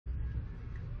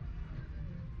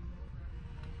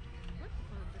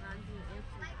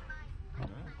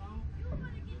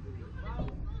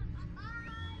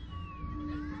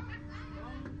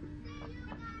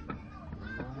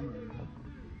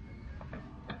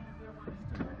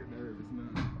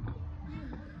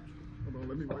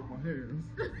hands.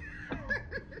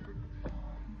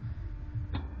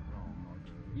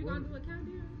 You gonna do a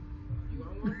countdown? You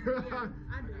want one? Yeah,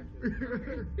 I do.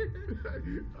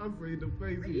 I see the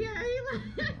face. Yeah, he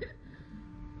like.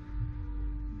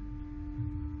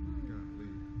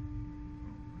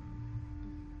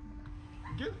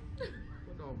 Get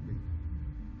fuck off me.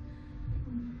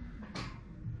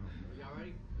 Y'all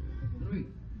ready? 3,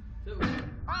 2.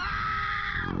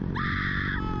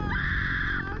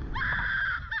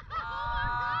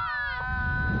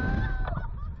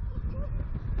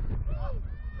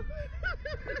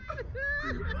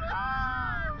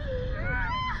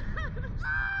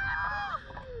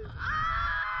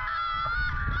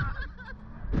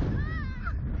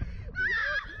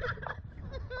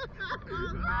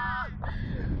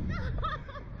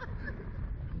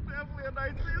 Definitely a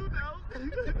nice view though.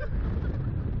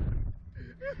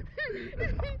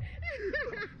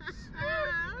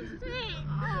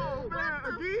 Oh man,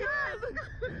 again?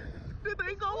 Did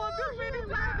they go up this many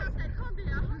times? Calm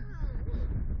down,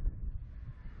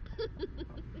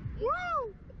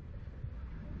 Woo!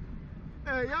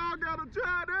 Hey, y'all gotta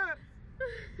try that.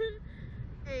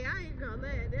 Hey, I ain't gonna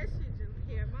lie, that shit just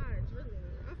hit my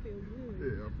adrenaline. I feel good.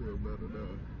 Yeah, I feel better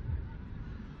now.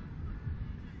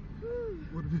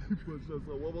 What if you push us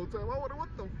up one more time? I wonder what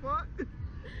the fuck?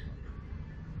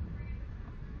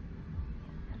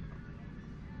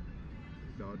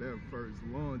 No, that first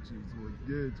launches was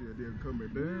good, and then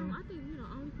coming down. I think we're the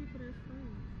only people that's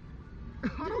free.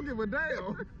 I don't give a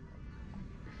damn.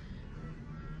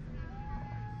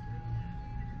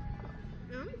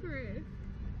 I'm Chris.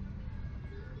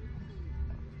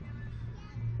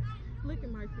 Look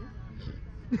at Marcus.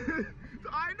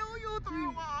 I know you threw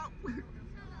up.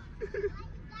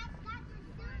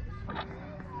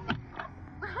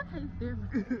 I hate them.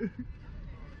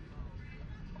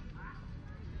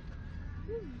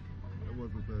 That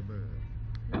wasn't that bad.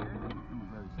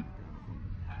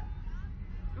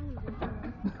 Oh,